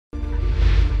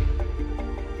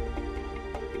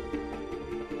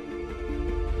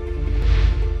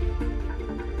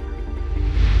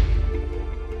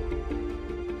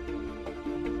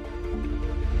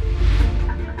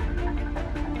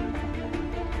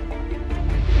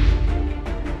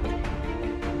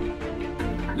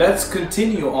Let's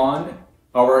continue on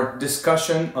our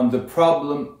discussion on the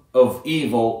problem of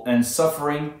evil and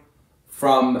suffering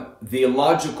from the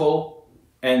logical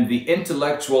and the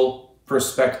intellectual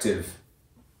perspective.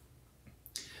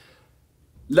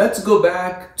 Let's go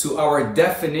back to our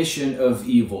definition of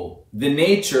evil. The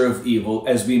nature of evil,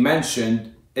 as we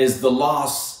mentioned, is the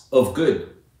loss of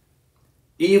good.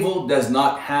 Evil does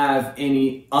not have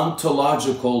any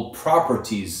ontological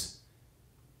properties.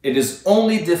 It is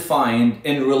only defined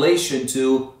in relation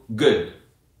to good.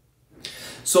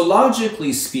 So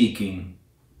logically speaking,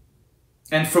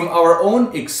 and from our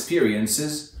own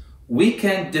experiences, we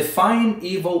can define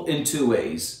evil in two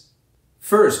ways.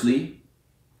 Firstly,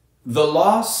 the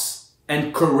loss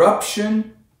and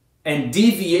corruption and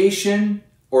deviation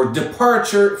or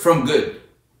departure from good.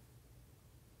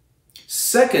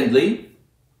 Secondly,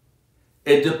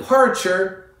 a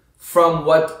departure from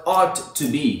what ought to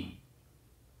be,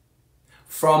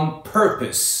 from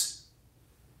purpose.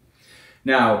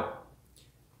 Now,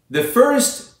 the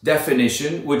first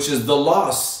definition, which is the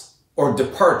loss or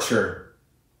departure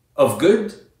of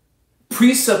good,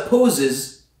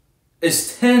 presupposes a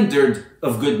standard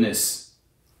of goodness.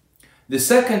 The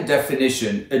second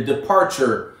definition, a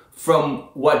departure from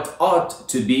what ought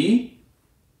to be,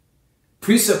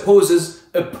 presupposes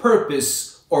a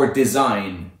purpose or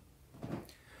design.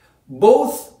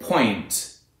 Both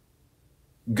point,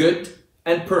 good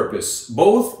and purpose,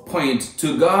 both point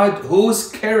to God,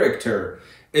 whose character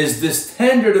is the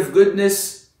standard of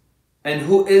goodness and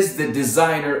who is the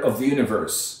designer of the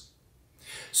universe.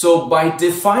 So by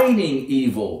defining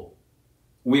evil,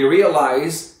 we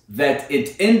realize that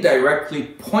it indirectly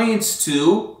points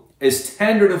to a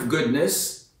standard of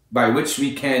goodness by which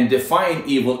we can define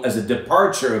evil as a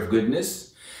departure of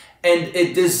goodness, and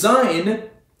a design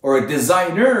or a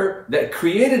designer that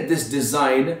created this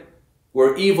design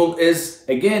where evil is,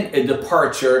 again, a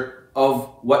departure of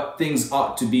what things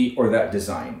ought to be or that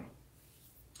design.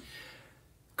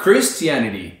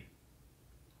 Christianity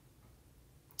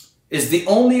is the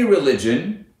only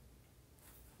religion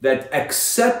that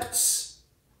accepts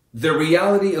the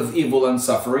reality of evil and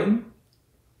suffering.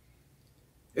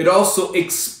 It also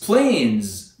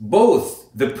explains both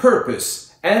the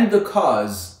purpose and the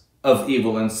cause of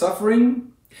evil and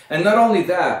suffering. And not only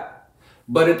that,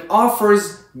 but it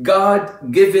offers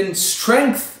God-given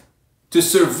strength to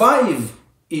survive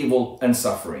evil and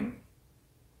suffering.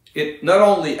 It not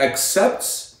only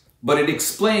accepts, but it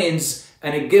explains,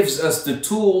 and it gives us the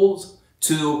tools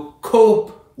to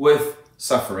cope with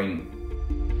suffering.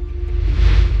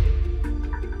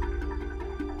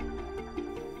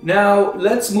 Now,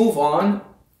 let's move on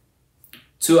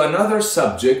to another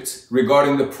subject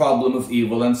regarding the problem of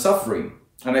evil and suffering.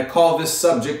 And I call this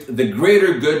subject the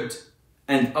greater good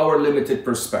and our limited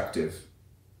perspective.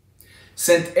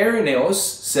 St. Irenaeus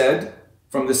said,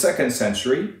 from the 2nd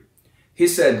century, he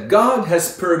said, God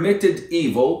has permitted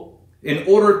evil in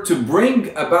order to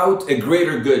bring about a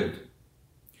greater good.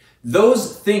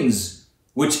 Those things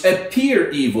which appear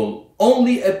evil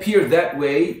only appear that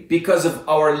way because of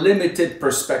our limited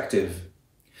perspective.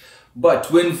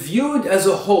 But when viewed as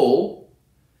a whole,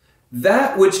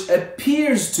 that which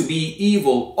appears to be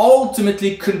evil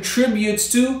ultimately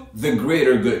contributes to the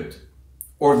greater good,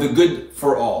 or the good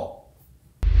for all.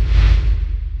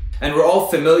 And we're all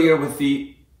familiar with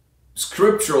the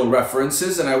scriptural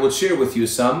references, and I will share with you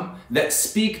some that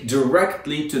speak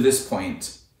directly to this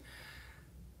point.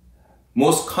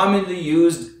 Most commonly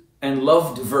used and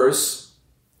loved verse,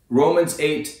 Romans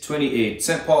 8:28.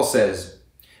 St. Paul says,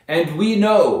 and we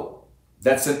know,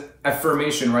 that's an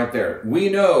affirmation right there, we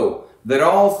know that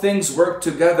all things work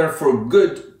together for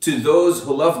good to those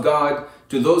who love God,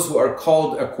 to those who are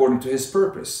called according to his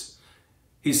purpose.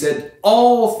 He said,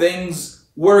 all things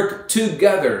work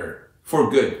together for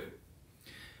good.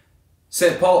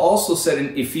 St. Paul also said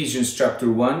in Ephesians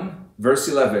chapter 1, verse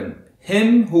 11,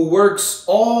 him who works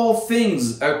all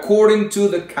things according to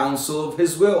the counsel of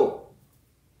his will.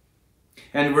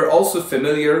 And we're also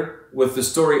familiar with the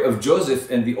story of Joseph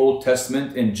in the Old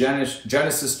Testament in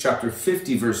Genesis chapter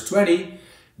 50, verse 20.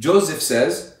 Joseph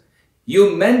says,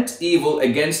 you meant evil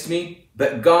against me,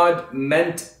 but God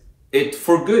meant it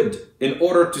for good in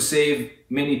order to save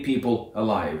many people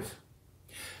alive.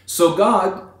 So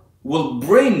God will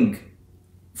bring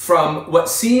from what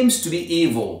seems to be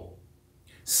evil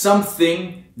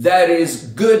something that is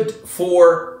good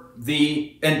for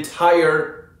the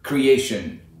entire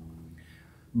creation.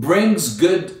 Brings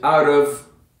good out of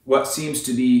what seems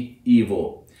to be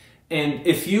evil. And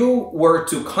if you were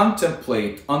to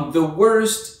contemplate on the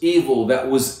worst evil that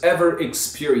was ever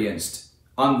experienced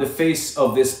on the face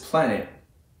of this planet,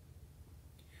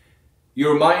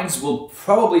 your minds will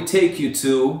probably take you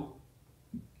to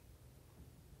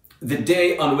the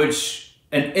day on which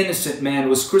an innocent man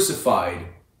was crucified.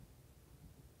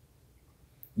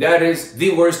 That is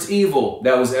the worst evil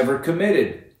that was ever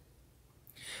committed.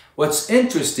 What's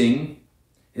interesting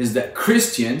is that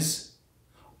Christians,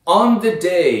 on the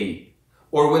day,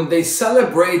 or when they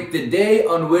celebrate the day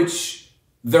on which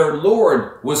their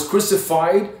Lord was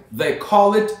crucified, they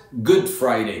call it Good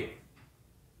Friday.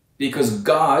 Because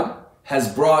God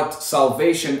has brought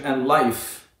salvation and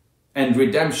life and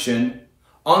redemption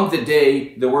on the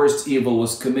day the worst evil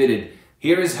was committed.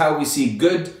 Here is how we see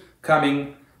good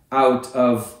coming out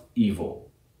of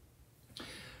evil.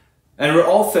 And we're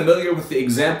all familiar with the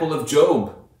example of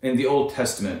Job in the Old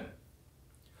Testament.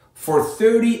 For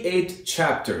 38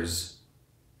 chapters,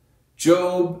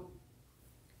 Job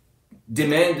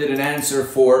demanded an answer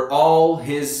for all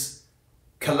his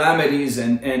calamities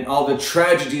and all the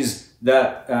tragedies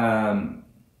that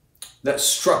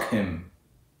struck him.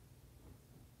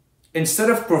 Instead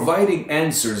of providing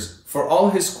answers for all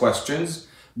his questions,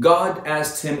 God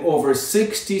asked him over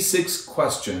 66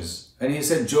 questions. And he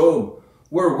said, Job,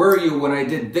 where were you when I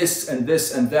did this and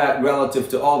this and that relative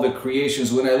to all the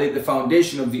creations, when I laid the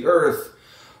foundation of the earth,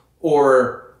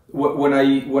 or when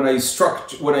I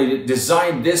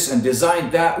designed this and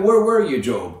designed that? Where were you,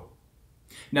 Job?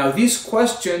 Now, these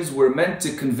questions were meant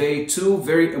to convey two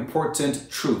very important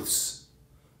truths.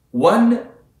 One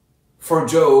for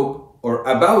Job, or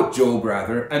about Job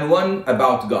rather, and one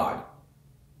about God.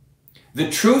 The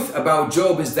truth about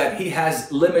Job is that he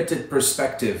has limited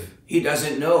perspective. He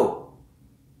doesn't know.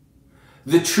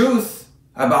 The truth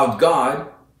about God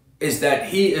is that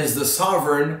he is the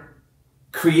sovereign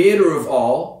creator of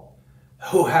all,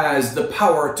 who has the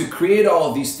power to create all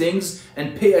of these things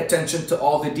and pay attention to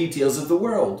all the details of the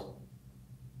world.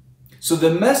 So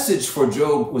the message for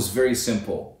Job was very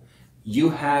simple. You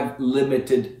have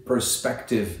limited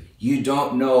perspective. You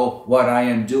don't know what I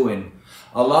am doing.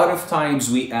 A lot of times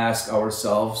we ask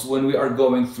ourselves when we are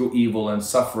going through evil and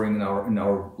suffering in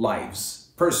our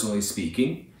lives, personally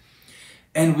speaking,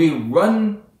 and we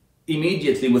run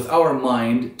immediately with our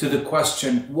mind to the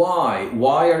question, why?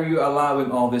 Why are you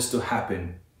allowing all this to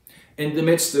happen? In the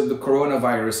midst of the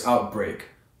coronavirus outbreak,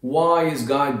 why is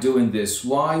God doing this?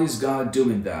 Why is God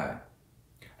doing that?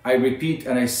 I repeat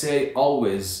and I say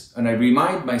always, and I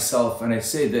remind myself and I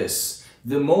say this,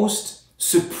 the most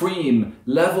supreme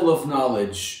level of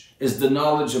knowledge is the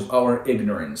knowledge of our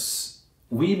ignorance.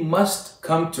 We must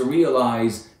come to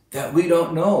realize that we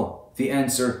don't know the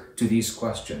answer to these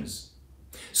questions.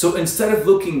 So instead of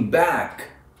looking back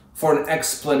for an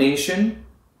explanation,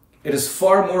 it is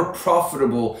far more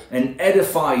profitable and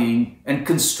edifying and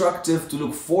constructive to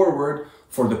look forward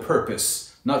for the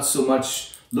purpose, not so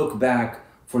much look back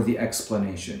for the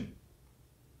explanation.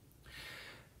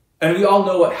 And we all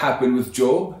know what happened with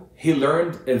Job. He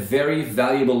learned a very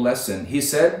valuable lesson. He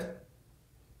said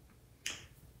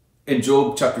in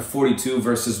Job chapter 42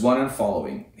 verses 1 and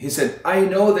following, he said, I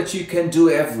know that you can do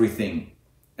everything,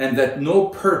 and that no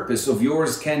purpose of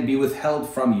yours can be withheld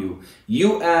from you.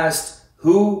 You asked,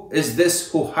 who is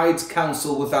this who hides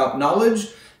counsel without knowledge?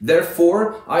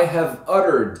 Therefore, I have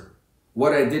uttered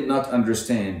what I did not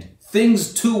understand,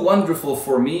 things too wonderful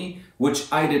for me,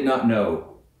 which I did not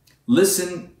know.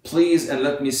 Listen, please, and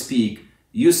let me speak.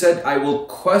 You said, I will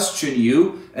question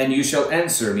you, and you shall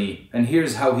answer me. And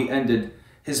here's how he ended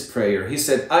his prayer. He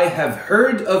said, I have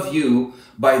heard of you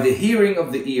by the hearing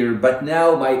of the ear, but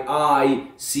now my eye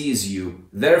sees you.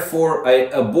 Therefore, I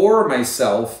abhor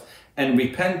myself and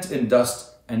repent in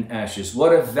dust and ashes.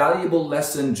 What a valuable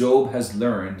lesson Job has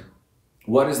learned.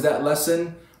 What is that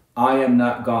lesson? I am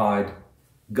not God.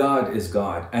 God is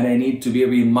God. And I need to be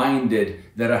reminded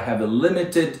that I have a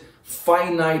limited,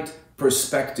 finite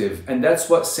perspective. And that's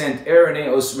what St.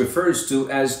 Irenaeus refers to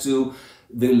as to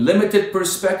the limited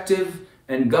perspective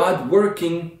and God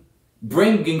working,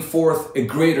 bringing forth a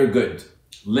greater good.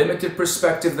 Limited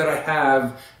perspective that I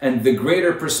have and the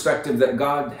greater perspective that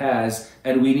God has,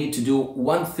 and we need to do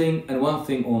one thing and one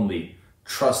thing only.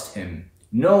 Trust Him,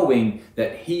 knowing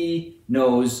that He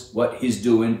knows what He's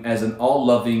doing as an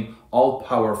all-loving,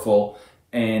 all-powerful,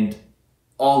 and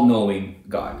all-knowing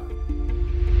God.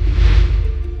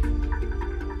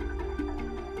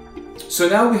 So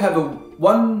now we have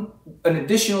an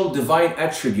additional divine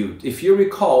attribute. If you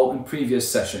recall in previous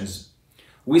sessions,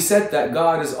 we said that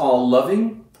God is all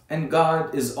loving and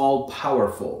God is all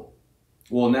powerful.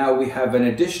 Well, now we have an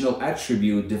additional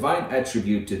attribute, divine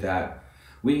attribute to that.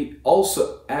 We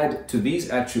also add to these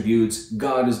attributes,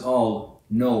 God is all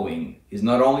knowing. He's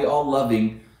not only all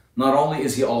loving, not only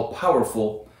is He all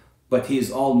powerful, but He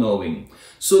is all knowing.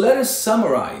 So let us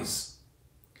summarize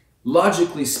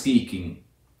logically speaking,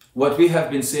 what we have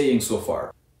been saying so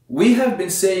far. We have been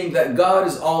saying that God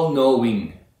is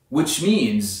all-knowing, which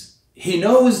means He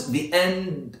knows the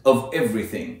end of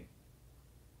everything.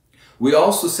 We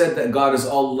also said that God is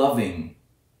all-loving.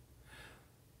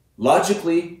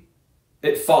 Logically,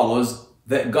 it follows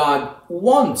that God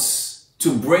wants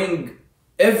to bring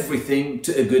everything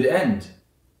to a good end.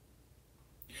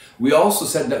 We also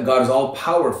said that God is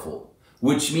all-powerful,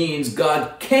 which means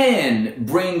God can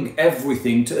bring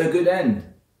everything to a good end.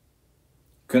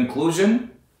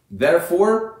 Conclusion,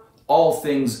 therefore, all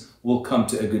things will come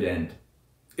to a good end.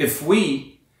 If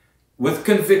we, with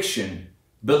conviction,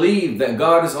 believe that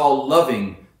God is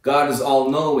all-loving, God is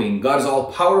all-knowing, God is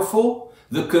all-powerful,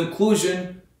 the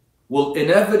conclusion will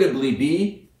inevitably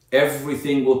be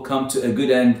everything will come to a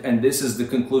good end, and this is the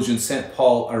conclusion St.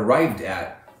 Paul arrived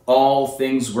at. All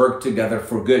things work together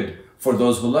for good for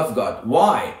those who love God.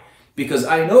 Why? Because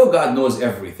I know God knows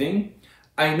everything.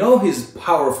 I know He's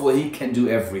powerful. He can do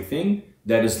everything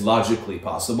that is logically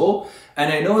possible.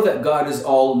 And I know that God is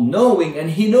all-knowing and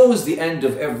He knows the end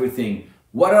of everything.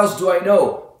 What else do I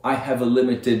know? I have a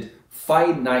limited,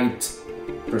 finite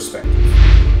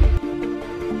perspective.